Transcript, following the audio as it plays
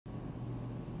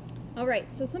All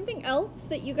right, so something else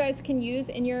that you guys can use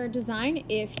in your design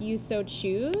if you so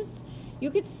choose, you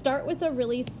could start with a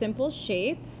really simple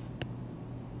shape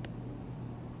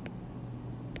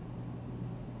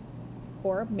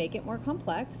or make it more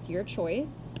complex, your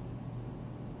choice.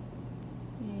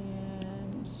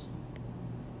 And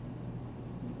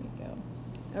there we go.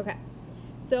 Okay,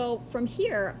 so from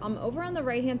here, I'm over on the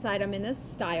right hand side, I'm in this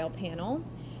style panel.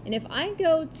 And if I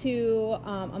go to,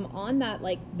 I'm on that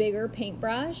like bigger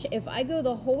paintbrush, if I go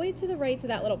the whole way to the right to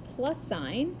that little plus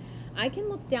sign, I can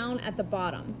look down at the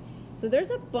bottom. So there's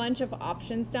a bunch of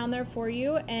options down there for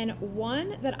you, and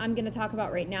one that I'm gonna talk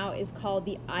about right now is called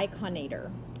the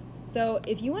Iconator. So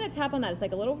if you wanna tap on that, it's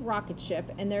like a little rocket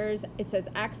ship, and it says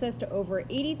access to over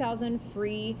 80,000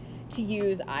 free to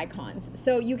use icons.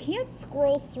 So you can't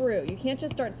scroll through, you can't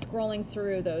just start scrolling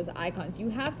through those icons. You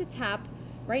have to tap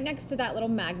right next to that little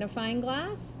magnifying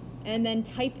glass and then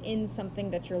type in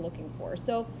something that you're looking for.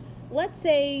 So let's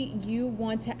say you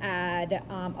want to add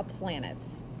a planet.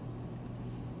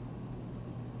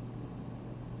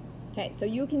 Okay, so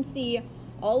you can see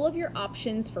all of your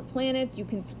options for planets. You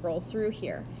can scroll through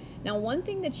here. Now, one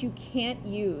thing that you can't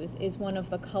use is one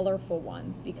of the colorful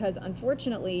ones, because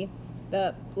unfortunately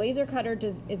the laser cutter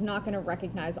is not going to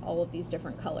recognize all of these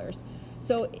different colors.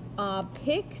 So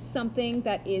pick something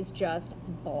that is just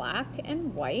black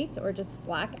and white, or just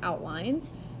black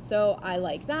outlines. So I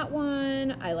like that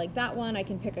one, I like that one. I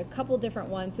can pick a couple different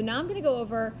ones. So now I'm gonna go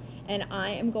over and I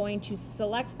am going to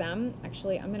select them.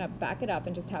 Actually, I'm gonna back it up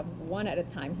and just have one at a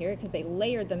time here, because they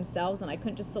layered themselves and I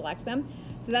couldn't just select them.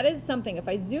 So that is something, if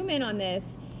I zoom in on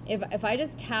this, if I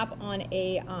just tap on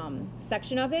a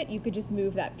section of it, you could just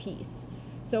move that piece.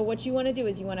 So what you wanna do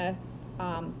is you wanna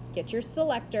get your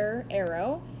selector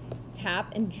arrow,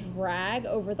 tap and drag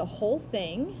over the whole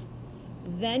thing,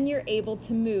 then you're able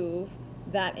to move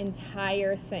that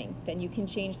entire thing. Then you can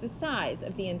change the size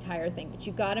of the entire thing, but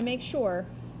you got to make sure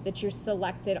that you're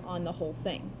selected on the whole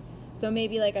thing. So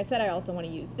maybe, like I said, I also want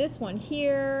to use this one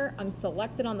here. I'm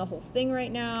selected on the whole thing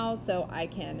right now, so I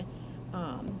can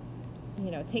you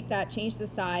know, take that, change the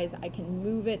size, I can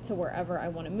move it to wherever I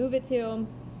want to move it to,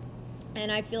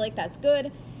 and I feel like that's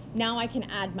good. Now I can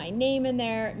add my name in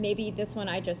there. Maybe this one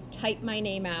I just type my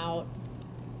name out.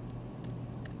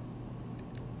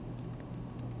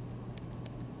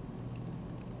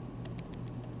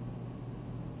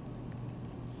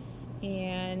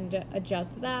 And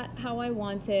adjust that how I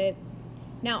want it.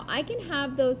 Now I can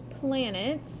have those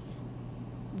planets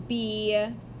be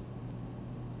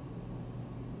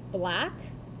black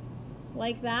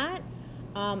like that.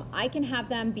 I can have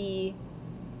them be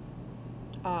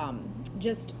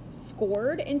just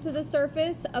scored into the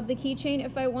surface of the keychain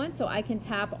if I want. So I can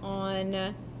tap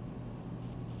on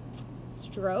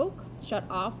stroke, shut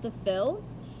off the fill,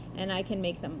 and I can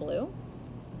make them blue.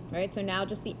 Right, so now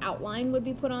just the outline would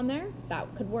be put on there.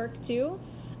 That could work too.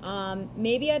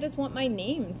 Maybe I just want my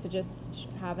name to just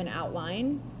have an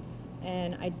outline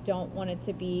and I don't want it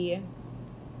to be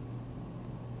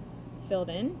filled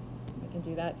in. I can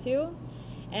do that too.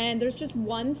 And there's just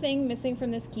one thing missing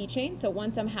from this keychain. So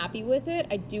once I'm happy with it,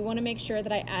 I do want to make sure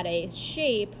that I add a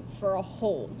shape for a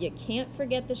hole. You can't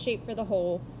forget the shape for the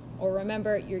hole, or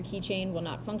remember, your keychain will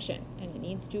not function, and it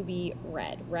needs to be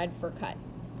red for cut,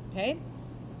 okay?